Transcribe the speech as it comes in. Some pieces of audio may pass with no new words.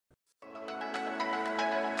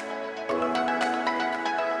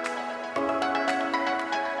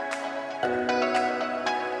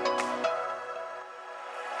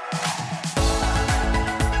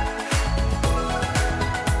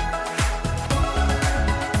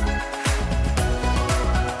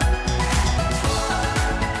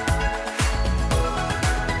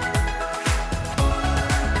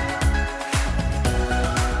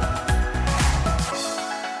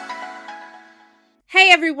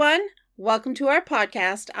everyone. Welcome to our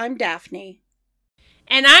podcast. I'm Daphne.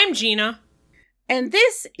 And I'm Gina. And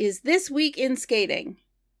this is This Week in Skating.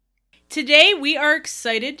 Today we are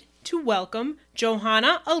excited to welcome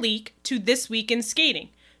Johanna Allik to This Week in Skating.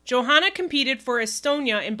 Johanna competed for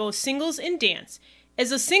Estonia in both singles and dance.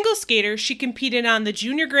 As a single skater, she competed on the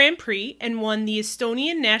Junior Grand Prix and won the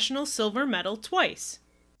Estonian National Silver Medal twice.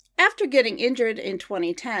 After getting injured in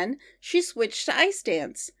 2010, she switched to ice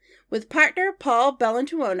dance. With partner Paul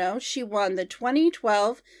Bellantuono, she won the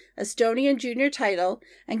 2012 Estonian Junior title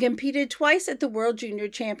and competed twice at the World Junior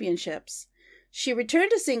Championships. She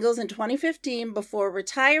returned to singles in 2015 before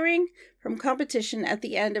retiring from competition at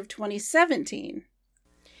the end of 2017.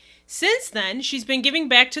 Since then, she's been giving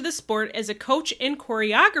back to the sport as a coach and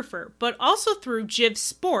choreographer, but also through JIV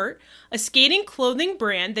Sport, a skating clothing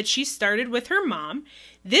brand that she started with her mom.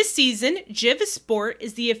 This season, JIV Sport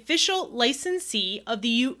is the official licensee of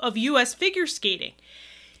U.S. figure skating.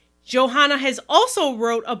 Johanna has also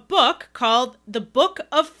wrote a book called The Book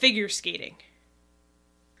of Figure Skating.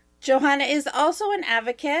 Johanna is also an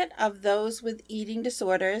advocate of those with eating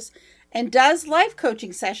disorders and does life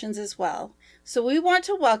coaching sessions as well. So we want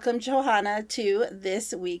to welcome Johanna to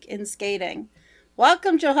This Week in Skating.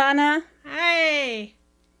 Welcome, Johanna. Hi.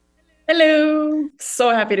 Hello.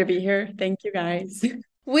 So happy to be here. Thank you, guys.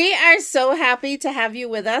 We are so happy to have you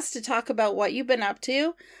with us to talk about what you've been up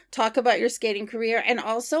to, talk about your skating career, and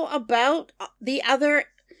also about the other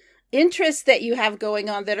interests that you have going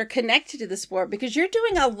on that are connected to the sport, because you're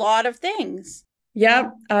doing a lot of things.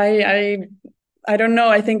 Yeah, I don't know.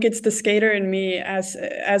 I think it's the skater in me. As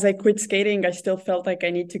I quit skating, I still felt like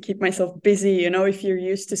I need to keep myself busy. You know, if you're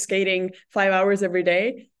used to skating 5 hours every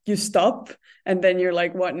day, you stop and then you're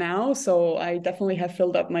like, what now? So I definitely have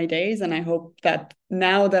filled up my days. And I hope that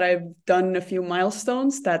now that I've done a few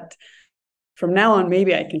milestones, that from now on,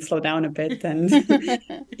 maybe I can slow down a bit and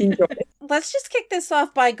enjoy it. Let's just kick this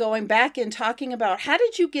off by going back and talking about, how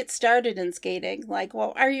did you get started in skating? Like,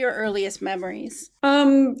 what are your earliest memories?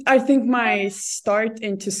 I think my start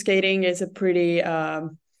into skating is a pretty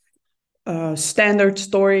standard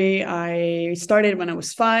story. I started when I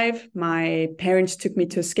was 5. My parents took me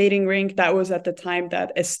to a skating rink. That was at the time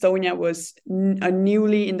that Estonia was a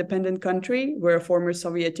newly independent country. We're a former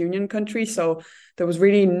Soviet Union country, so there was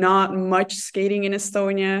really not much skating in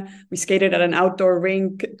Estonia. We skated at an outdoor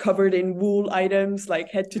rink covered in wool items, like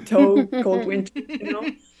head to toe, cold winter, you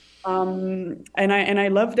know. And I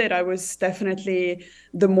loved it. I was definitely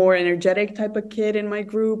the more energetic type of kid in my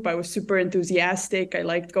group. I was super enthusiastic. I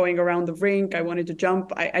liked going around the rink. I wanted to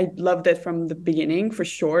jump. I loved it from the beginning, for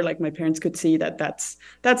sure. Like, my parents could see that that's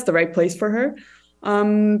the right place for her.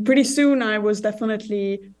 Pretty soon I was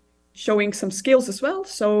definitely showing some skills as well.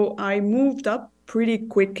 So I moved up pretty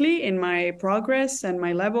quickly in my progress and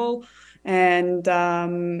my level. And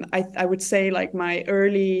I would say, like, my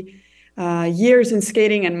early years in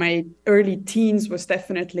skating and my early teens was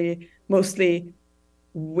definitely mostly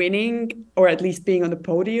winning, or at least being on the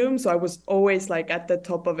podium. So I was always like at the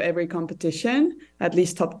top of every competition, at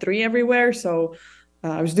least top 3 everywhere. So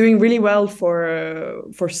I was doing really well for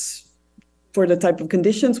the type of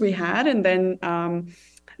conditions we had. And then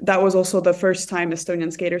that was also the first time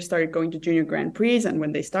Estonian skaters started going to Junior Grand Prix, and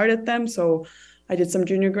when they started them. So I did some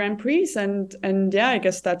Junior Grand Prix, and yeah, I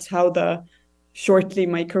guess that's how shortly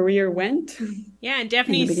my career went. Yeah, and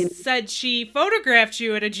Daphne said she photographed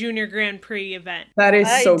you at a Junior Grand Prix event. That is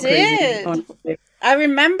so crazy. Honestly. I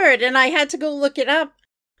remembered, and I had to go look it up.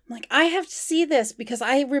 I'm like, I have to see this, because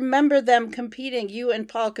I remember them competing, you and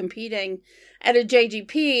Paul competing at a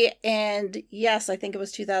JGP, and yes, I think it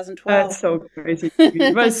was 2012. That's so crazy.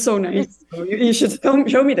 It was so nice. You should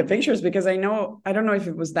show me the pictures, because I don't know if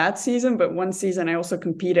it was that season, but one season I also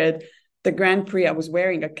competed the Grand Prix. I was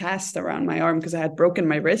wearing a cast around my arm because I had broken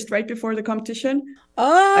my wrist right before the competition.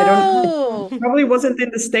 Oh! I don't know. It probably wasn't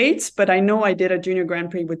in the States, but I know I did a Junior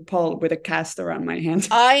Grand Prix with Paul with a cast around my hand.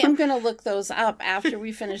 I am going to look those up after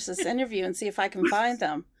we finish this interview and see if I can find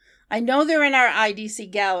them. I know they're in our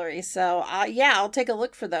IDC gallery, so yeah, I'll take a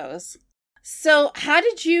look for those. So how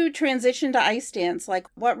did you transition to ice dance? Like,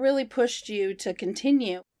 what really pushed you to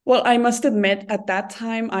continue? Well, I must admit, at that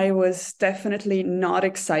time, I was definitely not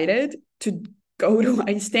excited to go to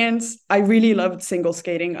ice dance. I really loved single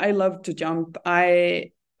skating. I loved to jump.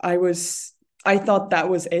 I thought that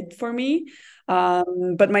was it for me.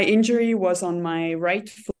 But my injury was on my right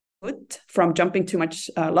foot from jumping too much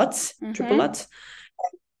Lutz, triple Lutz.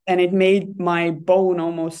 And it made my bone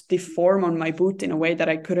almost deform on my boot in a way that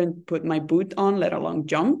I couldn't put my boot on, let alone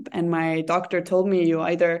jump. And my doctor told me, you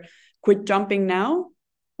either quit jumping now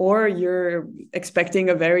or you're expecting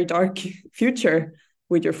a very dark future.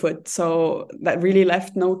 with your foot. So that really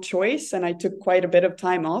left no choice. And I took quite a bit of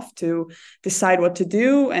time off to decide what to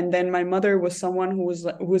do. And then my mother was someone who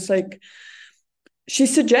was like, she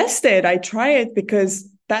suggested I try it because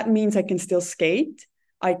that means I can still skate.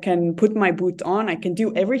 I can put my boot on. I can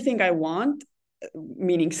do everything I want,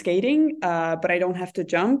 meaning skating, but I don't have to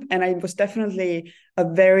jump. And I was definitely a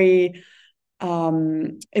very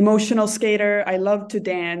emotional skater. I love to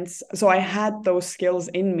dance. So I had those skills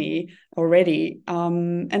in me already.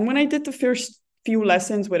 And when I did the first few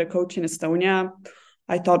lessons with a coach in Estonia,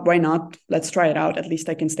 I thought, why not? Let's try it out. At least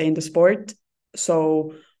I can stay in the sport.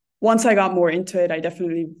 So once I got more into it, I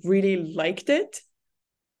definitely really liked it.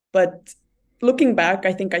 But looking back,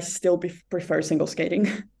 I think I still prefer single skating.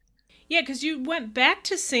 Yeah, because you went back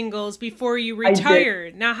to singles before you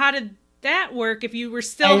retired. Now, how did that work if you were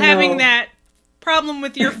still having that problem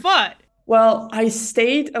with your foot? Well, I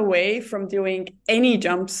stayed away from doing any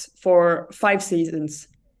jumps for 5 seasons.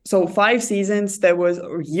 So 5 seasons, there was,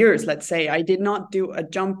 or years, let's say, I did not do a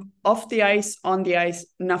jump off the ice, on the ice,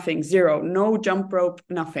 nothing, zero, no jump rope,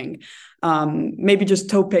 nothing. Maybe just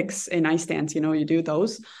toe picks in ice dance, you do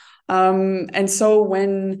those. And so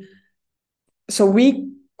we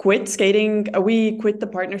quit skating, we quit the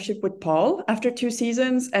partnership with Paul after 2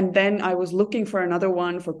 seasons. And then I was looking for another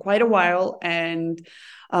one for quite a while. And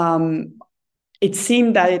it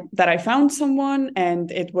seemed that I found someone, and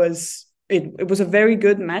it was a very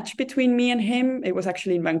good match between me and him. It was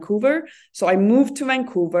actually in Vancouver. So I moved to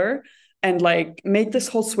Vancouver and like made this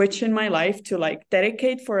whole switch in my life to like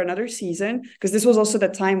dedicate for another season. Because this was also the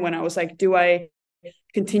time when I was like, do I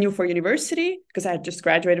continue for university because I had just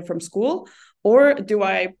graduated from school, or do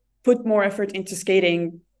I put more effort into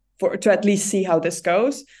skating to at least see how this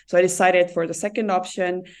goes? So I decided for the second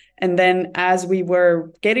option. And then as we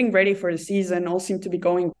were getting ready for the season, all seemed to be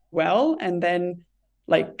going well. And then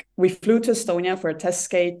like we flew to Estonia for a test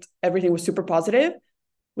skate. Everything was super positive.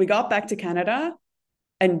 We got back to Canada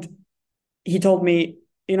and he told me,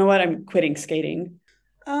 you know what, I'm quitting skating.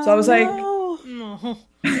 Oh, so I was like,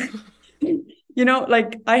 No.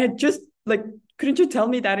 like I had just like, couldn't you tell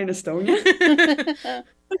me that in Estonia?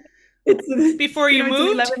 It's before you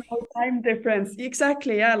moved? It's an 11-hour time difference.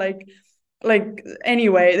 Exactly. Yeah. Like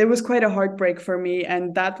anyway, it was quite a heartbreak for me.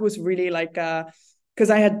 And that was really like, because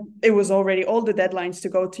it was already all the deadlines to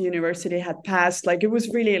go to university had passed. Like, it was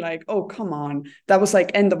really like, oh, come on. That was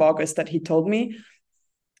like end of August that he told me.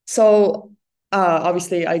 So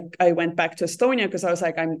obviously I went back to Estonia because I was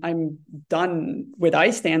like, I'm done with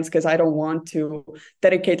ice dance because I don't want to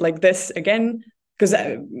dedicate like this again. Because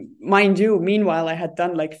mind you, meanwhile, I had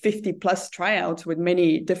done like 50 plus tryouts with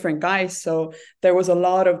many different guys. So there was a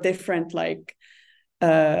lot of different like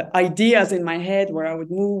ideas in my head where I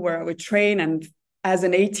would move, where I would train. And as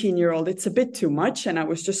an 18-year-old, it's a bit too much. And I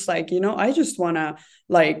was just like, I just want to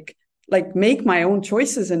like make my own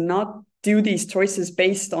choices and not do these choices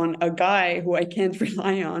based on a guy who I can't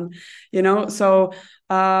rely on, So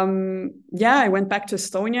I went back to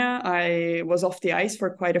Estonia. I was off the ice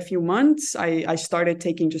for quite a few months. I started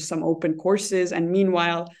taking just some open courses. And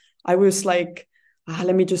meanwhile, I was like,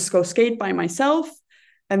 let me just go skate by myself.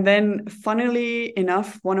 And then funnily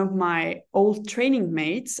enough, one of my old training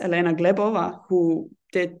mates, Elena Glebova, who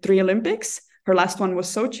did 3 Olympics, her last one was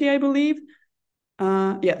Sochi, I believe.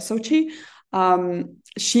 Sochi.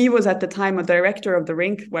 She was at the time a director of the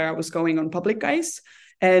rink where I was going on public ice.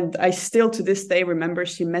 And I still to this day remember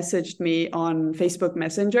she messaged me on Facebook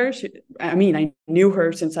Messenger. I knew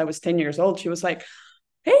her since I was 10 years old. She was like,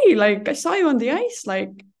 hey, like I saw you on the ice.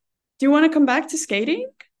 Like, do you want to come back to skating?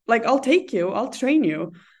 Like, I'll take you. I'll train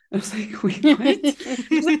you. I was like, wait, what?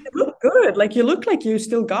 She's like, you look good. Like, you look like you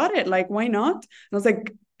still got it. Like, why not? And I was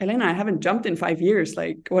like, Elena, I haven't jumped in 5 years.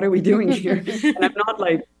 Like, what are we doing here? And I'm not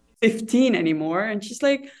like 15 anymore. And she's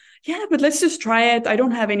like, yeah, but let's just try it. I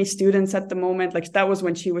don't have any students at the moment. Like, that was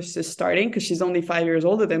when she was just starting because she's only 5 years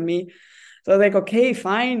older than me. So I was like, okay,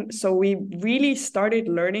 fine. So we really started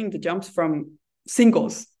learning the jumps from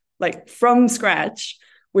singles, like from scratch,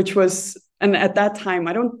 which was, and at that time,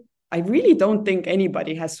 I really don't think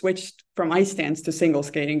anybody has switched from ice dance to single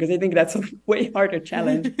skating because I think that's a way harder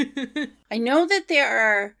challenge. I know that there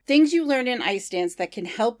are things you learn in ice dance that can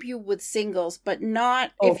help you with singles, but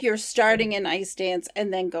not if you're starting in ice dance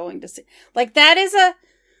and then going to like that is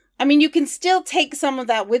you can still take some of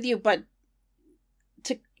that with you, but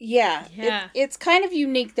it's kind of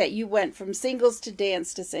unique that you went from singles to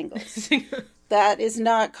dance to singles. That is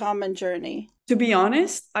not a common journey. To be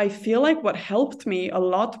honest, I feel like what helped me a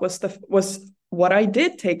lot was what I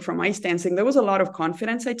did take from ice dancing. There was a lot of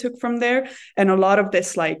confidence I took from there, and a lot of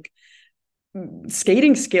this like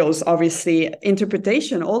skating skills, obviously,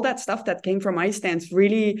 interpretation, all that stuff that came from ice dance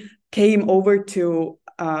really came over to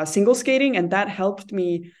single skating, and that helped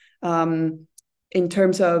me in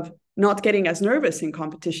terms of not getting as nervous in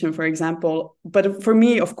competition, for example. But for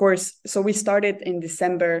me, of course, so we started in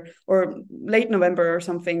December or late November or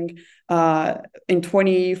something in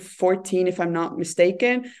 2014, if I'm not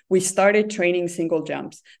mistaken. We started training single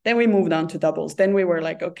jumps. Then we moved on to doubles. Then we were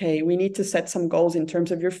like, okay, we need to set some goals in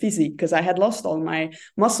terms of your physique, because I had lost all my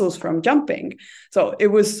muscles from jumping. So it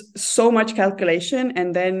was so much calculation.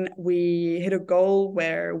 And then we hit a goal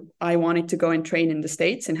where I wanted to go and train in the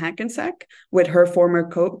States in Hackensack with her former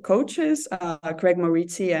coaches, Craig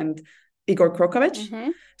Maurizi and Igor Krokovic. Mm-hmm.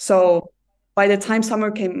 So by the time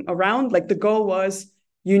summer came around, like the goal was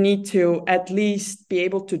you need to at least be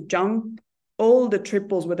able to jump all the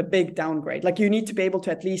triples with a big downgrade. Like you need to be able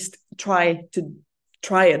to at least try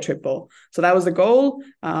a triple. So that was the goal.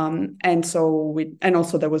 And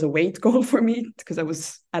also there was a weight goal for me, because I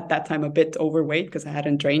was at that time a bit overweight because I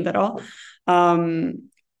hadn't trained at all.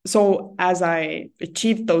 So as I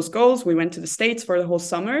achieved those goals, we went to the States for the whole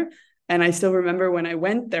summer. And I still remember when I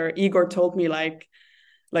went there, Igor told me like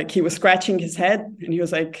he was scratching his head and he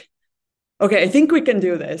was like, okay, I think we can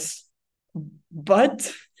do this,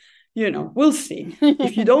 but we'll see.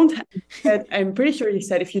 If you don't have, I'm pretty sure he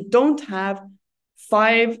said, if you don't have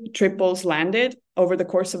 5 triples landed over the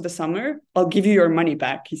course of the summer, I'll give you your money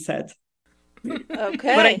back, he said.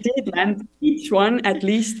 Okay. But I did land each one at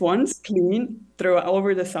least once clean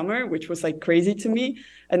over the summer, which was like crazy to me.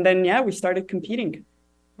 And then, we started competing.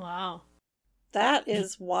 Wow. That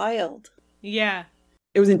is wild. Yeah.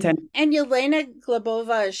 It was intense. And Yelena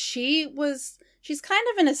Glebova, she's kind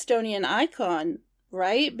of an Estonian icon,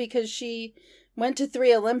 right? Because she went to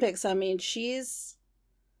 3 Olympics. I mean, she's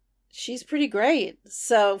pretty great.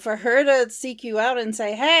 So for her to seek you out and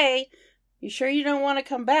say, hey, you sure you don't want to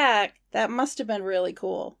come back? That must have been really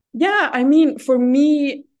cool. Yeah, I mean, for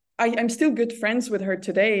me, I'm still good friends with her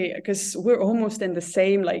today because we're almost in the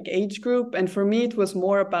same age group. And for me, it was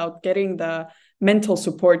more about getting the mental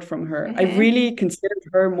support from her. Mm-hmm. I really considered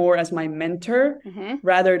her more as my mentor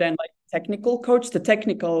rather than technical coach. The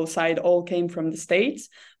technical side all came from the States,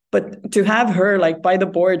 but to have her by the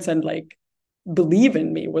boards and believe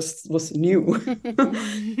in me was new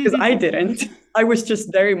because I didn't. I was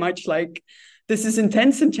just very much this is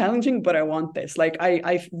intense and challenging, but I want this.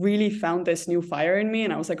 I really found this new fire in me,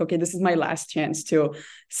 and I was like, okay, this is my last chance to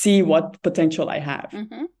see what potential I have.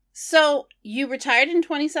 Mm-hmm. So you retired in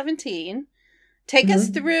 2017. Take us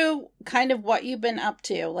through kind of what you've been up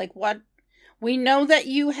to. What we know that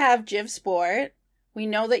you have JIV Sport. We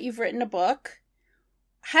know that you've written a book.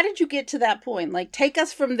 How did you get to that point? Take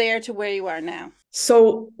us from there to where you are now.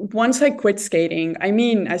 So once I quit skating, I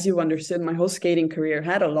mean, as you understood, my whole skating career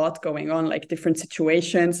had a lot going on, different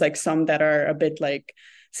situations, some that are a bit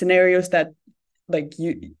scenarios that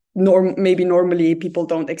maybe normally people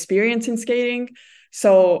don't experience in skating.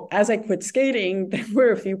 So as I quit skating, there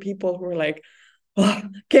were a few people who were like, oh,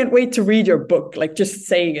 can't wait to read your book, just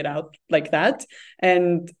saying it out like that.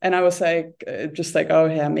 And I was oh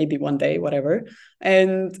yeah, maybe one day, whatever.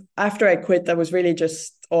 And after I quit, I was really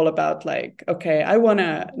just all about okay, I want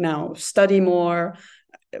to now study more,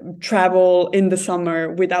 travel in the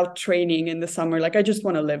summer without training in the summer. I just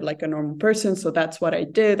want to live like a normal person. So that's what I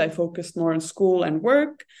did. I focused more on school and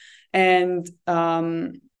work. And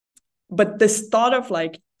but this thought of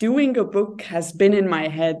doing a book has been in my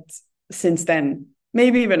head since then,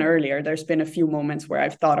 maybe even earlier. There's been a few moments where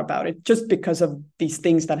I've thought about it just because of these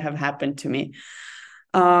things that have happened to me.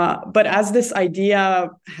 But as this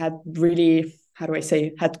idea had really,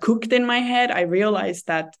 had cooked in my head, I realized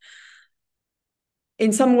that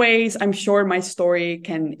in some ways, I'm sure my story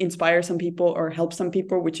can inspire some people or help some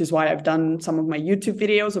people, which is why I've done some of my YouTube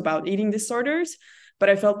videos about eating disorders. But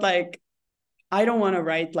I felt I don't want to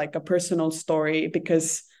write a personal story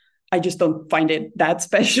because I just don't find it that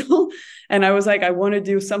special. And I was I want to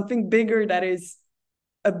do something bigger that is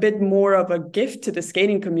a bit more of a gift to the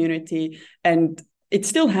skating community. And it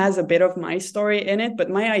still has a bit of my story in it, but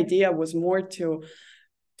my idea was more to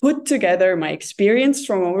put together my experience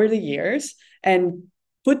from over the years and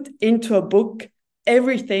put into a book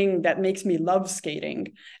everything that makes me love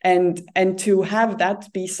skating, and to have that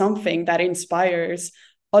be something that inspires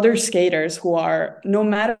other skaters who are, no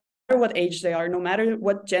matter what age they are, no matter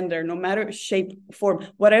what gender, no matter shape, form,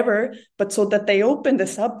 whatever, but so that they open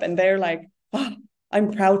this up and they're oh,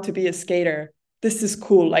 I'm proud to be a skater. this is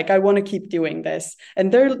cool. Like, I want to keep doing this.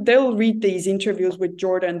 And they'll read these interviews with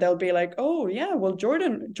Jordan. They'll be like, oh yeah, well,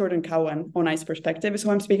 Jordan Cowan on Ice Perspective is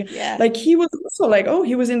who I'm speaking. Yeah. Like, he was also like, oh,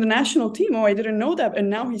 he was in the national team. Oh, I didn't know that. And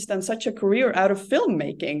now he's done such a career out of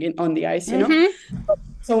filmmaking on the ice, you know?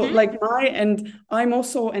 So like and I'm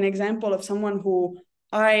also an example of someone who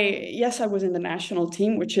I was in the national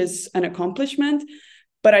team, which is an accomplishment,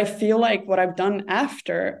 but I feel like what I've done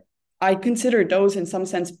after, I consider those in some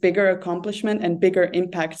sense bigger accomplishment and bigger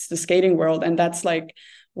impacts the skating world. And that's like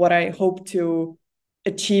what I hope to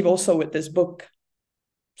achieve also with this book.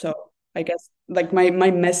 So I guess like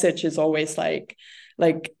my message is always like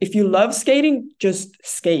if you love skating, just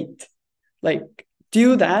skate. Like,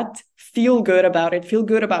 do that, feel good about it, feel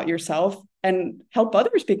good about yourself, and help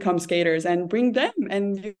others become skaters and bring them,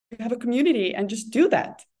 and you have a community, and just do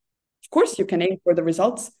that. Of course you can aim for the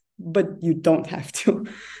results, but you don't have to.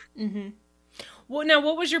 Well, now,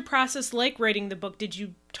 what was your process like writing the book? Did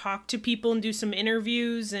you talk to people and do some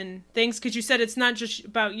interviews and things? Because you said it's not just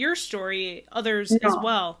about your story, others as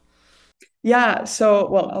well. Yeah, so,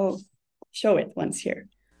 well, I'll show it once here.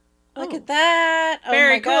 Look at that. Oh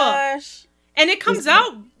Very my cool. gosh. And it comes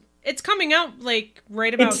out, it's coming out like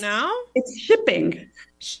right about now? It's shipping.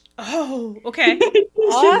 Oh, okay.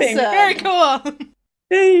 Awesome. Shipping. Very cool.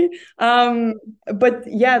 Hey. But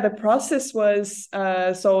yeah, the process was,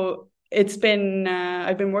 so it's been,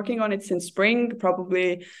 I've been working on it since spring,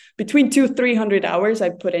 probably between 200-300 hours I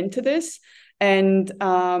put into this. And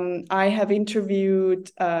I have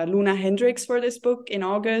interviewed Luna Hendricks for this book in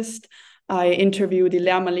August. I interviewed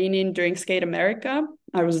Ilya Malinin during Skate America.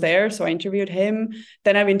 I was there, so I interviewed him.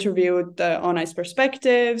 Then I've interviewed On Ice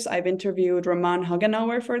Perspectives. I've interviewed Roman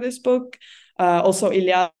Hagenauer for this book. Also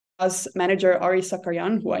Ilya's manager, Ari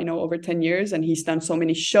Sakaryan, who I know over 10 years, and he's done so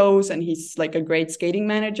many shows, and he's like a great skating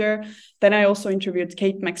manager. Then I also interviewed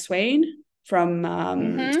Kate McSwain from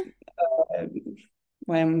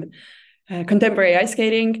Contemporary Ice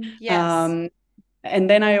Skating. Yes. And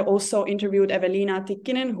then I also interviewed Evelina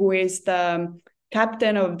Tikkinen, who is the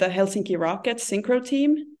captain of the Helsinki Rockets synchro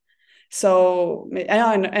team. So,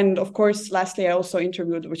 and of course, lastly, I also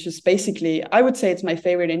interviewed, which is basically, I would say it's my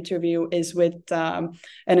favorite interview, is with an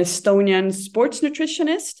Estonian sports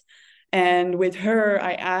nutritionist. And with her,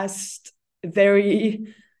 I asked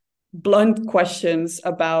very blunt questions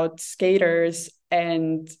about skaters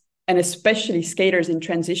and especially skaters in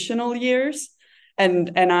transitional years.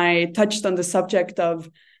 And I touched on the subject of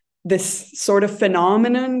this sort of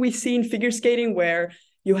phenomenon we see in figure skating, where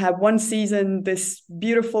you have one season, this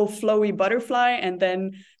beautiful flowy butterfly, and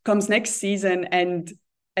then comes next season and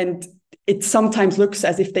it sometimes looks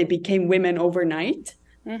as if they became women overnight.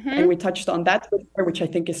 And we touched on that with her, which I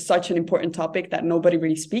think is such an important topic that nobody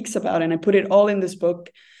really speaks about. And I put it all in this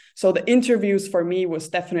book. So the interviews for me was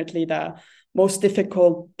definitely the most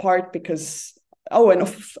difficult part because,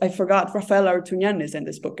 and I forgot, Rafael Artunyan is in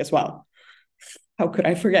this book as well. How could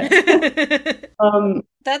I forget?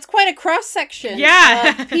 That's quite a cross-section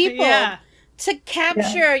of people to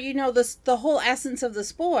capture, the whole essence of the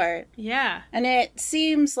sport. Yeah. And it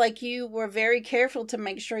seems like you were very careful to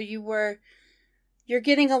make sure you're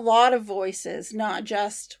getting a lot of voices, not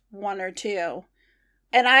just one or two.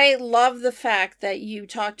 And I love the fact that you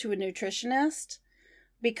talked to a nutritionist,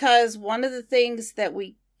 because one of the things that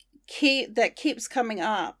keeps coming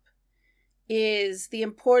up is the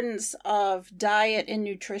importance of diet and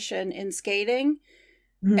nutrition in skating,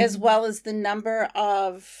 as well as the number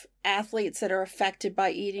of athletes that are affected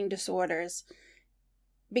by eating disorders.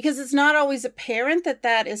 Because it's not always apparent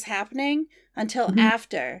that is happening until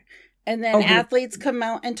after. And then athletes come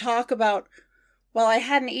out and talk about, well, I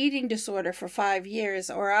had an eating disorder for 5 years,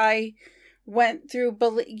 or I went through,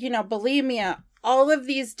 bulimia, all of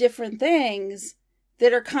these different things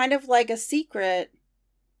that are kind of like a secret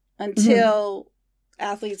until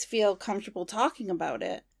athletes feel comfortable talking about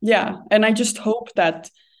it. Yeah. And I just hope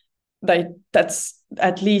that's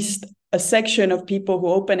at least a section of people who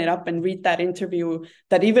open it up and read that interview,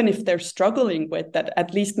 that even if they're struggling with that,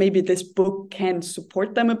 at least maybe this book can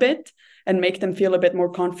support them a bit and make them feel a bit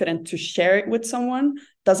more confident to share it with someone.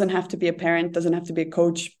 Doesn't have to be a parent, doesn't have to be a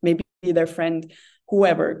coach, maybe their friend,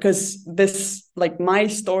 whoever. Because this, like my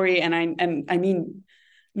story, and I mean,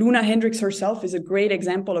 Luna Hendricks herself is a great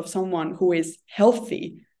example of someone who is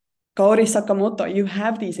healthy. Kaori Sakamoto, you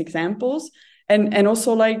have these examples, and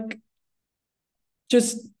also like,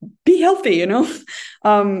 just be healthy,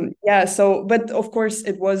 So, but of course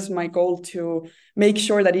it was my goal to make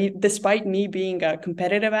sure that despite me being a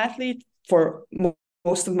competitive athlete for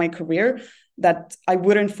most of my career, that I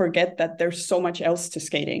wouldn't forget that there's so much else to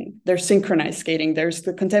skating. There's synchronized skating, there's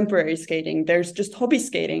the contemporary skating, there's just hobby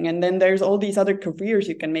skating, and then there's all these other careers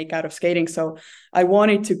you can make out of skating. So I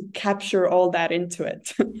wanted to capture all that into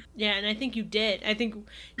it. Yeah, and I think you did. I think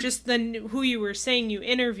just who you were saying you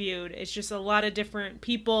interviewed, it's just a lot of different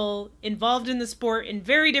people involved in the sport in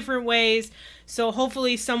very different ways. So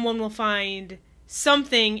hopefully someone will find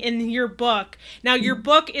something in your book. Now, your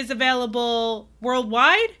book is available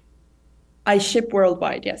worldwide? I ship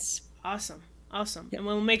worldwide, yes. Awesome. Yeah. And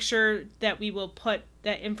we'll make sure that we will put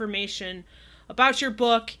that information about your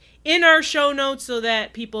book in our show notes so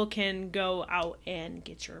that people can go out and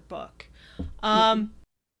get your book. I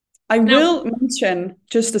will mention,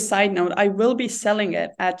 just a side note, I will be selling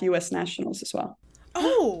it at US Nationals as well.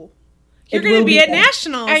 Oh, you're going to be at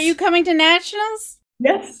Nationals. Are you coming to Nationals?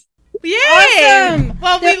 Yes. Yay! Awesome.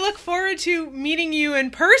 Well, we look forward to meeting you in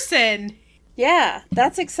person. Yeah,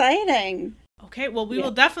 that's exciting. Okay, well, we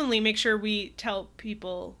will definitely make sure we tell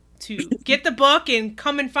people to get the book and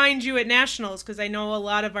come and find you at Nationals, because I know a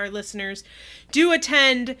lot of our listeners do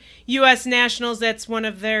attend U.S. Nationals. That's one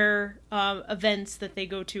of their events that they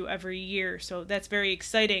go to every year, so that's very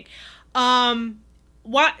exciting. While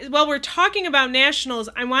we're talking about Nationals,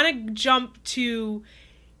 I want to jump to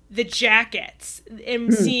the jackets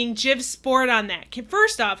and seeing JIV Sport on that.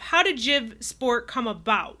 First off, how did JIV Sport come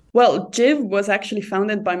about? Well, JIV was actually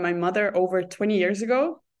founded by my mother over 20 years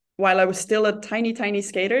ago, while I was still a tiny, tiny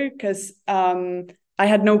skater, because I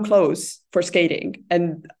had no clothes for skating.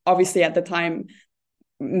 And obviously at the time,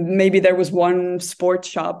 maybe there was one sports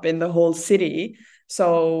shop in the whole city.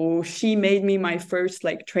 So she made me my first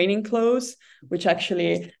like training clothes, which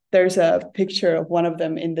actually there's a picture of one of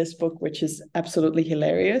them in this book, which is absolutely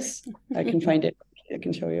hilarious. I can find it. I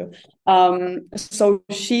can show you. So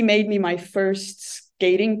she made me my first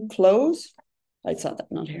skating clothes. I saw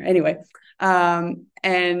that not here. Anyway.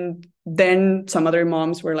 And then some other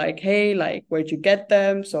moms were like, hey, like, where'd you get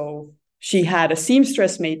them? So she had a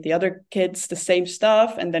seamstress made the other kids the same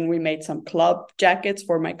stuff. And then we made some club jackets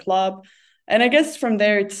for my club. And I guess from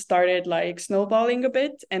there it started like snowballing a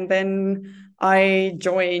bit. And then I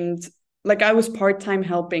joined, like I was part-time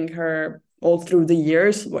helping her all through the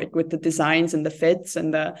years, like with the designs and the fits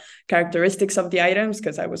and the characteristics of the items,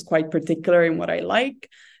 because I was quite particular in what I like.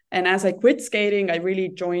 And as I quit skating, I really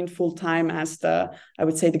joined full-time as I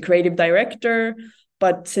would say the creative director.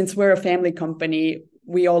 But since we're a family company,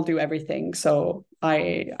 we all do everything. So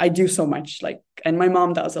I do so much, like, and my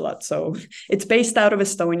mom does a lot. So it's based out of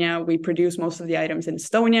Estonia. We produce most of the items in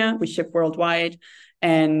Estonia. We ship worldwide.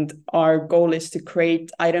 And our goal is to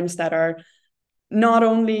create items that are not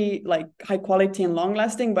only like high quality and long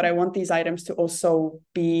lasting, but I want these items to also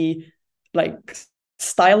be like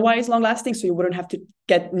style-wise long lasting. So you wouldn't have to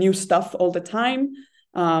get new stuff all the time,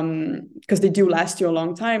 because they do last you a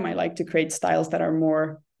long time. I like to create styles that are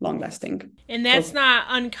more long lasting. And that's not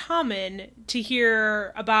uncommon to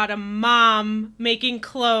hear about a mom making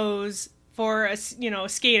clothes for a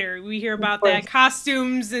skater. We hear about that,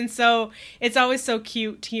 costumes, and so it's always so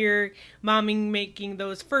cute to hear mommy making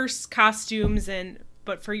those first costumes.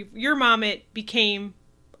 But for your mom, it became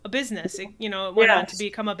a business. It went on to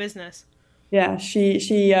become a business. Yeah,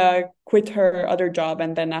 she quit her other job,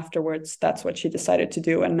 and then afterwards, that's what she decided to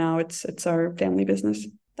do, and now it's our family business.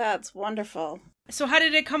 That's wonderful. So how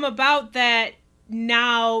did it come about that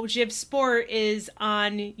now JIV Sport is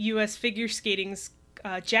on U.S. Figure Skating's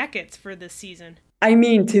jackets for this season? I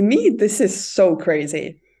mean, to me, this is so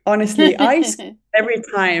crazy. Honestly, every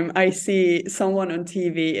time I see someone on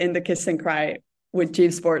TV in the kiss and cry with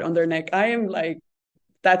JIV Sport on their neck, I am like,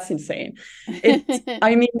 that's insane.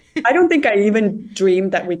 I mean, I don't think I even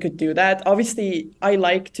dreamed that we could do that. Obviously, we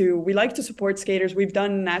like to support skaters. We've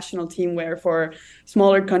done national team wear for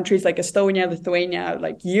smaller countries like Estonia, Lithuania,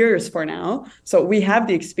 like years for now. So we have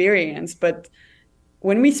the experience. But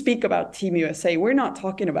when we speak about Team USA, we're not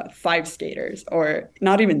talking about 5 skaters or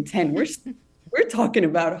not even 10. We're talking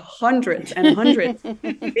about hundreds and hundreds of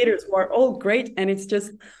skaters who are all great. And it's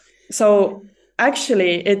just, so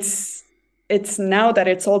actually it's now that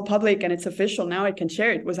it's all public and it's official, now I can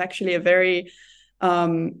share it. It was actually a very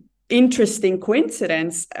interesting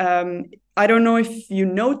coincidence. I don't know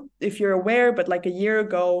if you're aware, but like a year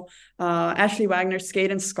ago, Ashley Wagner's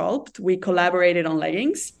Skate and Sculpt, we collaborated on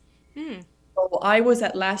leggings. So I was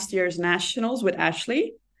at last year's Nationals with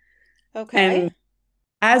Ashley. Okay. And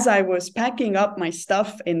as I was packing up my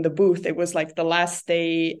stuff in the booth, it was like the last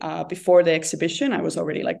day before the exhibition. I was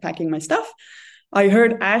already like packing my stuff. I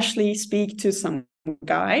heard Ashley speak to some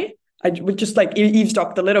guy. I would just like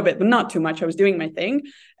eavesdropped a little bit, but not too much. I was doing my thing.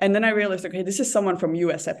 And then I realized, okay, this is someone from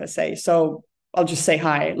USFSA. So I'll just say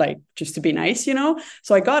hi, like just to be nice, you know?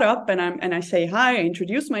 So I got up and I say hi, I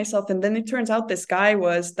introduce myself. And then it turns out this guy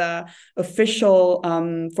was the official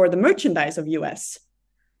for the merchandise of US.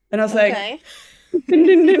 And I was like, Okay. din,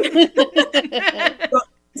 din, din.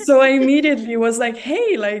 So I immediately was like,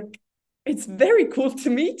 hey, like, it's very cool to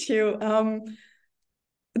meet you.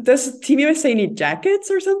 Does Team USA need jackets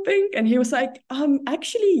or something? And he was like,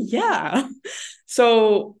 actually, yeah.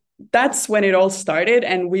 So that's when it all started.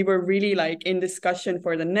 And we were really like in discussion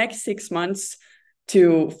for the next 6 months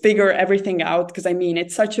to figure everything out. Because I mean,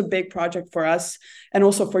 it's such a big project for us and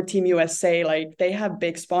also for Team USA. Like they have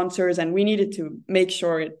big sponsors and we needed to make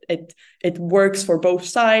sure it works for both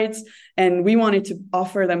sides. And we wanted to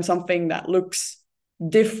offer them something that looks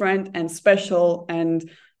different and special. And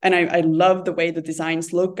I love the way the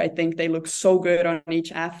designs look. I think they look so good on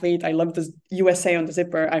each athlete. I love the USA on the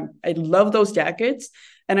zipper. I love those jackets.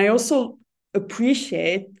 And I also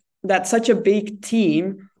appreciate that such a big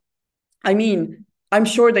team. I mean, I'm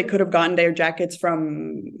sure they could have gotten their jackets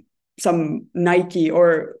from some Nike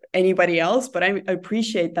or anybody else, but I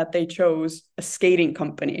appreciate that they chose a skating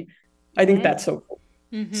company. I think that's so cool.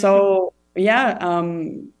 Mm-hmm. So yeah,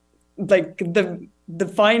 like the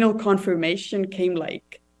final confirmation came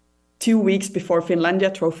like 2 weeks before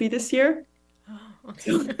Finlandia Trophy this year. Oh,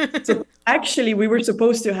 okay. So actually, we were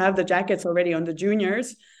supposed to have the jackets already on the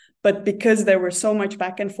juniors, but because there was so much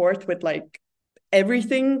back and forth with like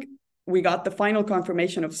everything, we got the final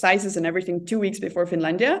confirmation of sizes and everything 2 weeks before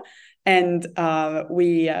Finlandia. And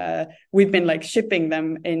we've been like shipping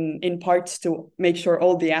them in parts to make sure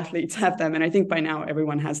all the athletes have them. And I think by now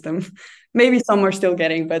everyone has them. Maybe some are still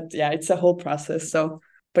getting, but yeah, it's a whole process. So,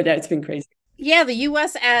 but yeah, it's been crazy. Yeah, the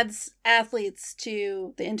U.S. adds athletes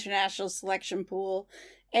to the international selection pool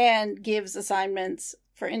and gives assignments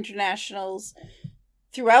for internationals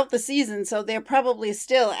throughout the season. So they're probably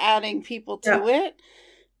still adding people to it.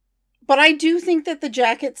 But I do think that the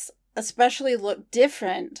jackets especially look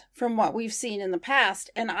different from what we've seen in the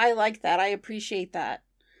past. And I like that. I appreciate that.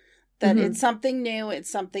 That it's something new, it's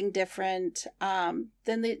something different than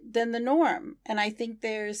the norm. And I think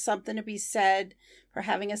there's something to be said for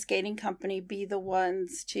having a skating company be the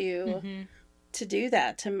ones to do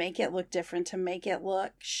that, to make it look different, to make it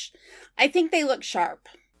look I think they look sharp.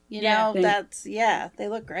 You know, they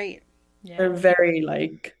look great. Yeah. They're very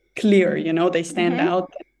like clear, you know, they stand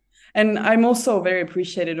out. And I'm also very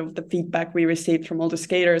appreciative of the feedback we received from all the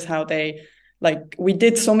skaters, how they like, we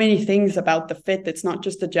did so many things about the fit. It's not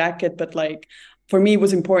just the jacket, but like, for me, it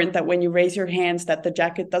was important that when you raise your hands, that the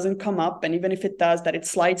jacket doesn't come up. And even if it does, that it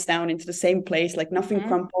slides down into the same place, like nothing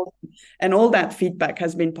crumples. And all that feedback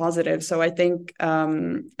has been positive. So I think,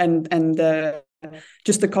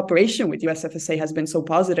 just the cooperation with USFSA has been so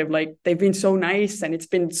positive. Like they've been so nice and it's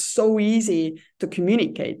been so easy to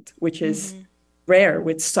communicate, which is rare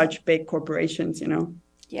with such big corporations, you know?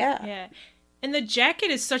 Yeah. And the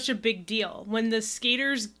jacket is such a big deal. When the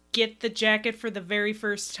skaters get the jacket for the very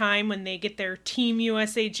first time, when they get their Team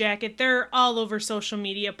USA jacket, they're all over social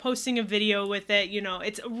media posting a video with it. You know,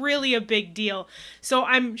 it's really a big deal. So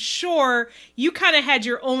I'm sure you kind of had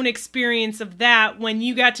your own experience of that when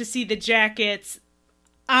you got to see the jackets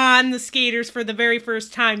on the skaters for the very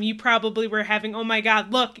first time. You probably were having, oh my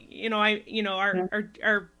God, look,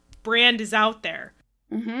 our brand is out there.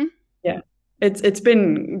 Yeah. It's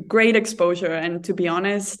been great exposure. And to be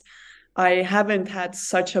honest, I haven't had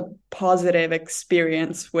such a positive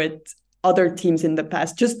experience with other teams in the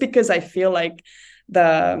past, just because I feel like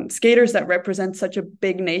the skaters that represent such a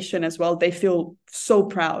big nation as well, they feel so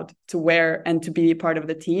proud to wear and to be part of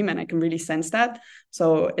the team. And I can really sense that.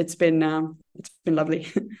 So it's been lovely.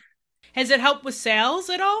 Has it helped with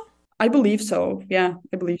sales at all? I believe so. Yeah,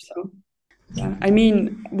 I believe so. Yeah. I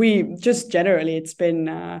mean, we just generally, it's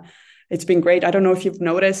been great. I don't know if you've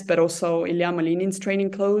noticed, but also Ilya Malinin's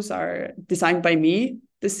training clothes are designed by me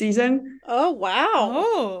this season. Oh, wow.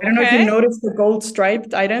 Oh, I don't know if you noticed the gold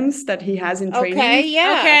striped items that he has in training. Okay,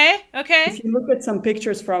 yeah. Okay. If you look at some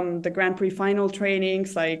pictures from the Grand Prix final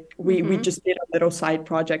trainings, like we just did a little side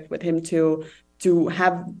project with him to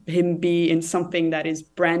have him be in something that is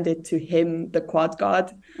branded to him, the quad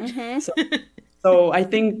god. So I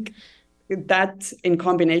think that in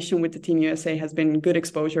combination with the Team USA has been good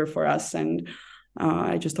exposure for us, and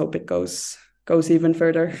I just hope it goes even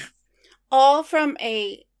further. All from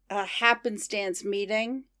a happenstance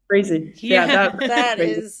meeting. Crazy.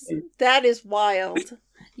 That is wild.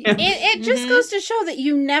 Yeah. It just goes to show that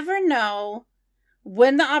you never know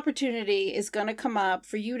when the opportunity is going to come up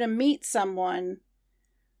for you to meet someone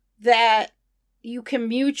that you can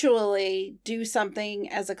mutually do something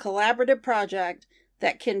as a collaborative project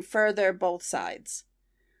that can further both sides.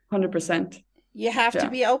 100%. You have to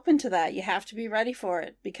be open to that. You have to be ready for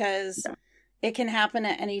it because it can happen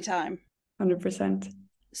at any time. 100%.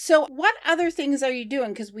 So what other things are you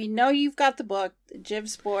doing? Because we know you've got the book, JIV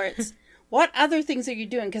Sports. What other things are you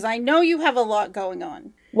doing? Because I know you have a lot going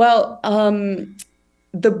on. Well,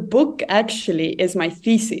 the book actually is my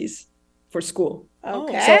thesis for school.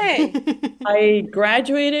 Okay. So I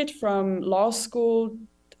graduated from law school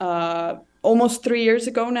almost 3 years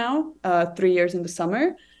ago now, 3 years in the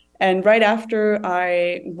summer. And right after,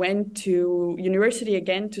 I went to university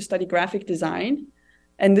again to study graphic design.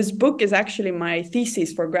 And this book is actually my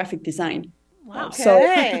thesis for graphic design. Wow.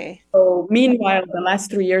 Okay. So meanwhile, the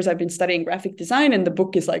last 3 years I've been studying graphic design, and the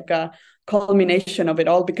book is like a culmination of it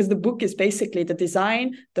all, because the book is basically the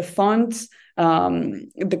design, the fonts,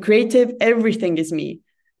 the creative, everything is me.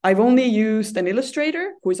 I've only used an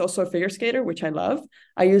illustrator who is also a figure skater, which I love.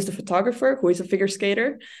 I used a photographer who is a figure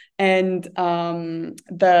skater, and I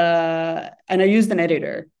used an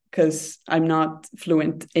editor because I'm not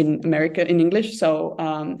fluent in English. So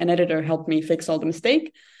an editor helped me fix all the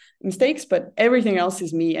mistakes, but everything else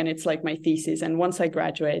is me, and it's like my thesis. And once I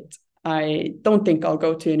graduate, I don't think I'll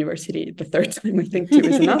go to university the third time. I think 2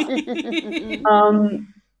 is enough.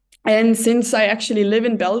 And since I actually live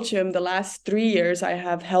in Belgium, the last 3 years, I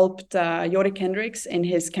have helped Jorik Hendricks in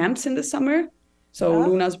his camps in the summer. So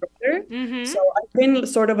Luna's brother. Mm-hmm. So I've been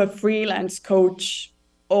sort of a freelance coach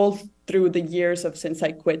all through the years since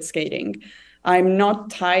I quit skating. I'm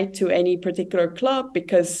not tied to any particular club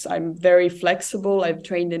because I'm very flexible. I've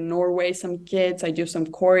trained in Norway some kids. I do some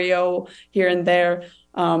choreo here and there.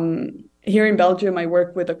 Here in Belgium, I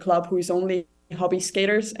work with a club who is only hobby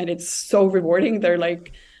skaters, and it's so rewarding. They're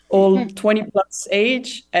like all 20 plus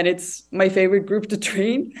age, and it's my favorite group to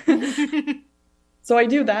train. So I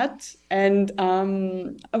do that, and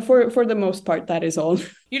for the most part, that is all.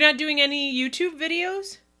 You're not doing any YouTube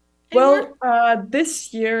videos? Well,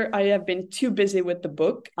 this year I have been too busy with the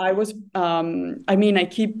book. I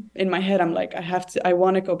keep in my head, I'm like, I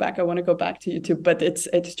want to go back to YouTube, but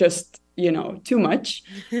it's just, too much.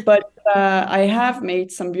 But I have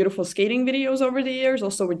made some beautiful skating videos over the years,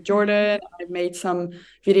 also with Jordan. I've made some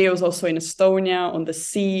videos also in Estonia on the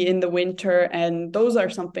sea in the winter. And those are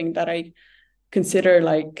something that I consider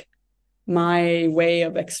like my way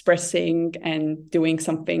of expressing and doing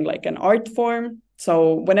something like an art form.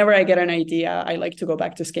 So whenever I get an idea, I like to go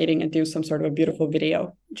back to skating and do some sort of a beautiful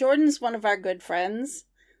video. Jordan's one of our good friends.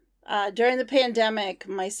 During the pandemic,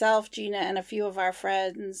 myself, Gina, and a few of our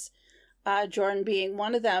friends, Jordan being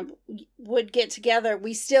one of them, would get together.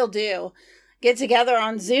 We still do get together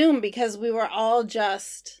on Zoom because we were all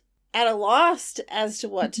just at a loss as to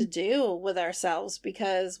what to do with ourselves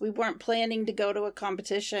because we weren't planning to go to a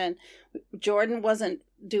competition. Jordan wasn't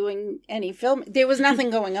doing any film. There was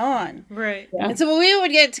nothing going on. Right. Yeah. And so we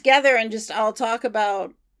would get together and just all talk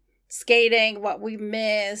about skating, what we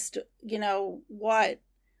missed, what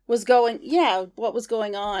was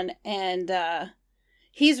going on. And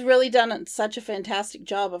he's really done such a fantastic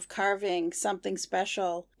job of carving something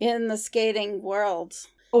special in the skating world.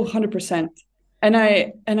 Oh, 100%. And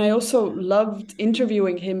I also loved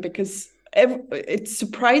interviewing him because it's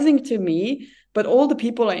surprising to me, but all the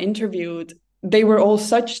people I interviewed, they were all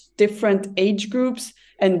such different age groups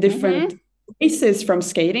and different races from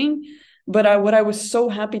skating. But what I was so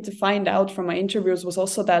happy to find out from my interviews was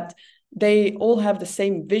also that they all have the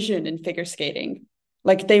same vision in figure skating.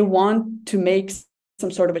 Like they want to make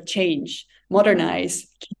some sort of a change, modernize,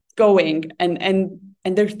 keep going, and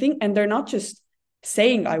they're not just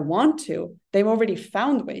saying I want to. They've already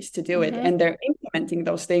found ways to do it, and they're implementing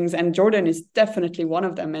those things. And Jordan is definitely one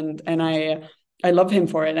of them. And I love him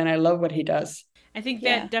for it, and I love what he does. I think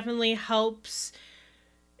that definitely helps,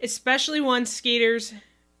 especially once skaters,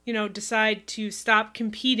 decide to stop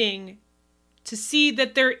competing, to see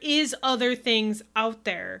that there is other things out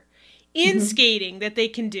there in skating that they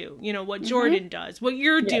can do. What Jordan does, what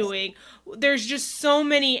you're doing. There's just so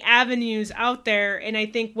many avenues out there. And I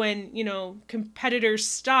think when, competitors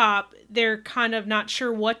stop, they're kind of not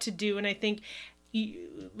sure what to do. And I think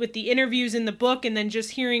with the interviews in the book and then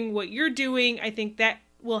just hearing what you're doing, I think that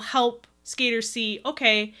will help skaters see,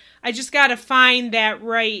 okay, I just got to find that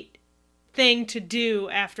right thing to do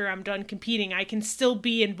after I'm done competing. I can still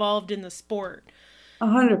be involved in the sport.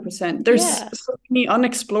 100%. There's so many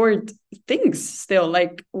unexplored things still.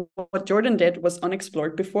 Like what Jordan did was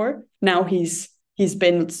unexplored before. Now he's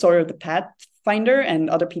been sort of the pathfinder, and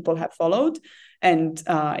other people have followed. And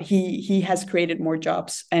he has created more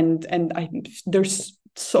jobs, and there's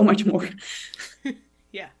so much more.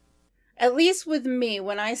 Yeah. At least with me,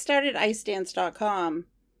 when I started icedance.com,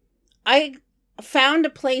 I found a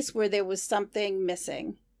place where there was something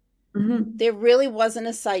missing. Mm-hmm. There really wasn't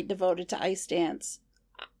a site devoted to ice dance.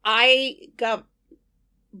 I got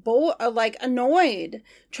annoyed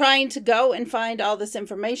trying to go and find all this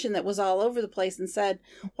information that was all over the place, and said,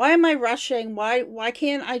 why am I rushing? Why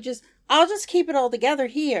can't I'll just keep it all together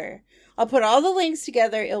here. I'll put all the links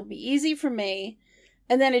together. It'll be easy for me.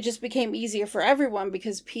 And then it just became easier for everyone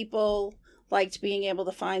because people liked being able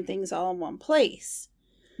to find things all in one place.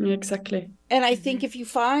 Exactly. And I think if you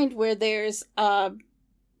find where there's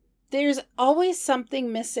always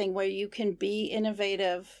something missing where you can be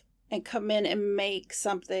innovative and come in and make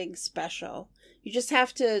something special. You just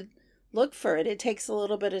have to look for it. It takes a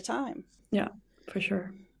little bit of time. Yeah, for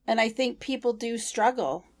sure. And I think people do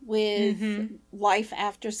struggle with life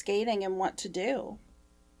after skating and what to do.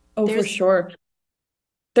 Oh, for sure.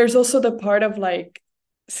 There's also the part of like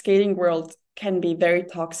skating world can be very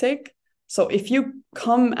toxic. So if you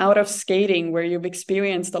come out of skating where you've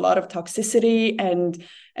experienced a lot of toxicity and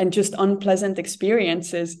just unpleasant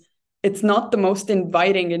experiences, it's not the most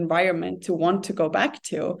inviting environment to want to go back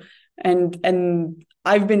to. And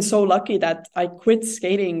I've been so lucky that I quit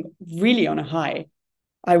skating really on a high.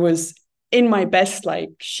 I was in my best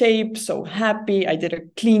like shape, so happy. I did a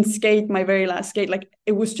clean skate, my very last skate. Like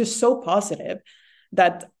it was just so positive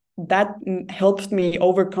that helped me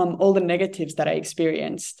overcome all the negatives that I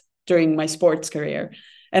experienced during my sports career.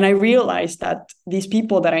 And I realized that these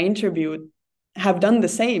people that I interviewed have done the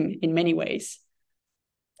same in many ways.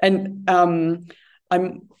 And I'm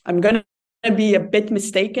going to be a bit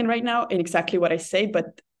mistaken right now in exactly what I say,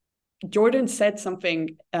 but Jordan said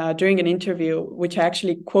something during an interview, which I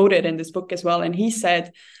actually quoted in this book as well. And he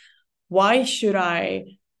said, why should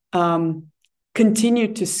I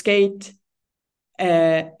continue to skate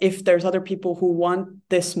if there's other people who want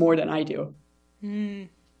this more than I do?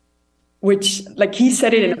 Which, like, he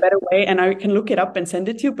said it in a better way, and I can look it up and send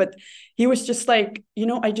it to you. But he was just like,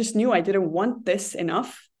 I just knew I didn't want this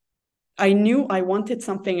enough. I knew I wanted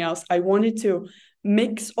something else. I wanted to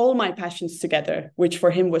mix all my passions together, which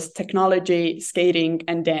for him was technology, skating,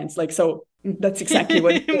 and dance. Like, so that's exactly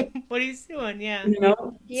what he's doing. Yeah.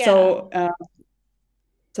 Yeah.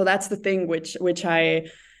 So that's the thing which I,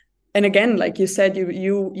 and again, like you said,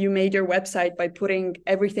 you made your website by putting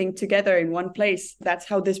everything together in one place. That's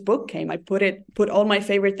how this book came. I put all my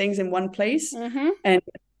favorite things in one place,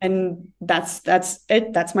 and that's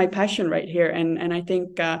it. That's my passion right here. And I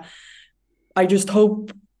think I just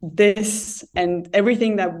hope this and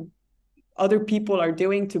everything that other people are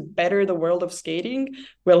doing to better the world of skating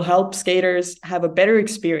will help skaters have a better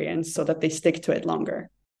experience so that they stick to it longer.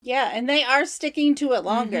 Yeah, and they are sticking to it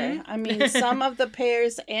longer. I mean, some of the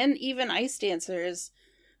pairs and even ice dancers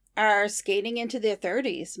are skating into their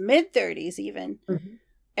 30s, mid-30s even.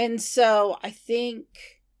 And so I think,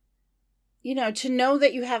 to know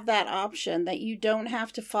that you have that option, that you don't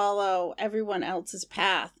have to follow everyone else's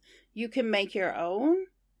path, you can make your own,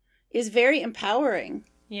 is very empowering.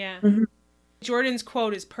 Yeah. Jordan's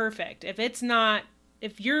quote is perfect.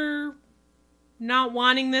 If you're not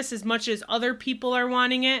wanting this as much as other people are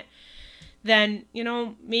wanting it, then,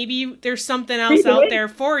 maybe there's something else out there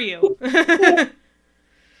for you.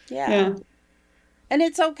 Yeah. And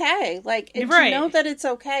it's okay. Like, to know that it's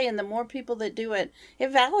okay, and the more people that do it,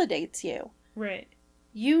 it validates you. Right.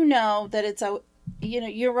 You know that it's,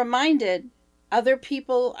 you're reminded other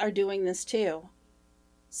people are doing this too.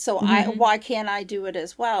 So why can't I do it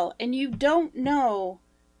as well? And you don't know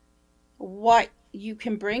what you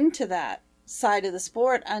can bring to that side of the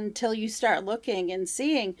sport until you start looking and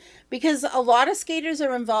seeing, because a lot of skaters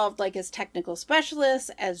are involved, like as technical specialists,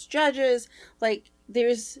 as judges. Like,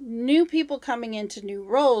 there's new people coming into new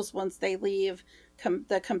roles once they leave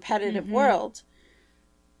the competitive world.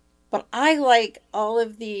 But I like all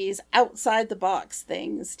of these outside the box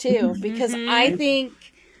things too, because I think,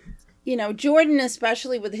 Jordan,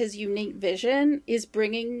 especially with his unique vision, is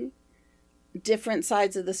bringing different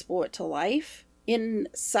sides of the sport to life in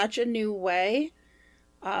such a new way,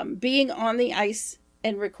 being on the ice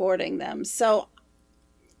and recording them. So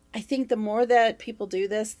I think the more that people do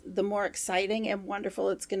this, the more exciting and wonderful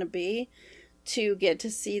it's going to be to get to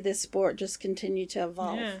see this sport just continue to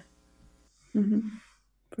evolve. Yeah.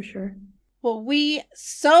 For sure. Well, we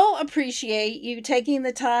so appreciate you taking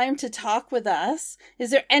the time to talk with us. Is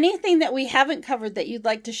there anything that we haven't covered that you'd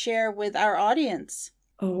like to share with our audience?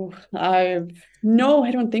 Oh, no,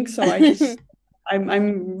 I don't think so.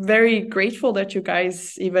 I'm very grateful that you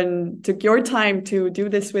guys even took your time to do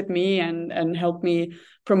this with me and help me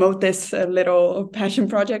promote this little passion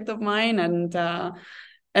project of mine. And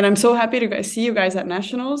I'm so happy to see you guys at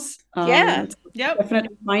Nationals. Yep.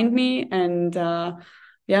 Definitely find me. And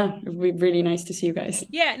yeah, it would be really nice to see you guys.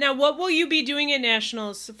 Yeah. Now, what will you be doing at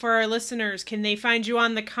Nationals for our listeners? Can they find you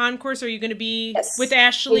on the concourse? Are you going to be with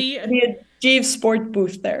Ashley? There'll be a JIV sport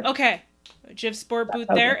booth there. Okay. A JIV sport booth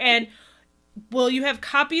there. And will you have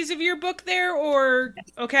copies of your book there or?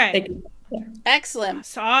 Okay. Excellent.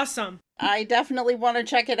 That's awesome. I definitely want to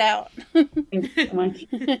check it out. Thank you so much.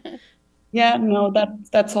 Yeah, no,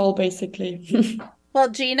 that's all basically. Well,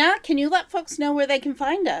 Gina, can you let folks know where they can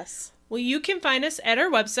find us? Well, you can find us at our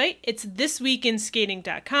website. It's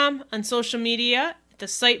thisweekinskating.com. On social media, the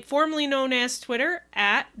site formerly known as Twitter,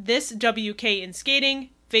 at thiswkinskating.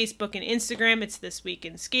 Facebook and Instagram, it's This Week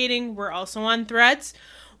in Skating. We're also on Threads.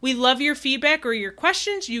 We love your feedback or your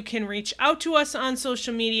questions. You can reach out to us on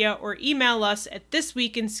social media or email us at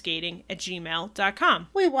thisweekinskating@gmail.com.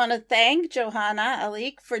 We want to thank Johanna,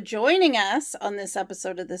 Allik, for joining us on this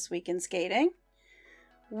episode of This Week in Skating.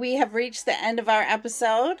 We have reached the end of our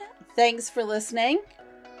episode. Thanks for listening.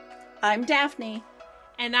 I'm Daphne.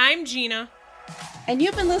 And I'm Gina. And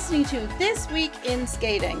you've been listening to This Week in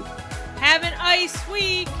Skating. Have an ice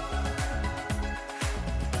week!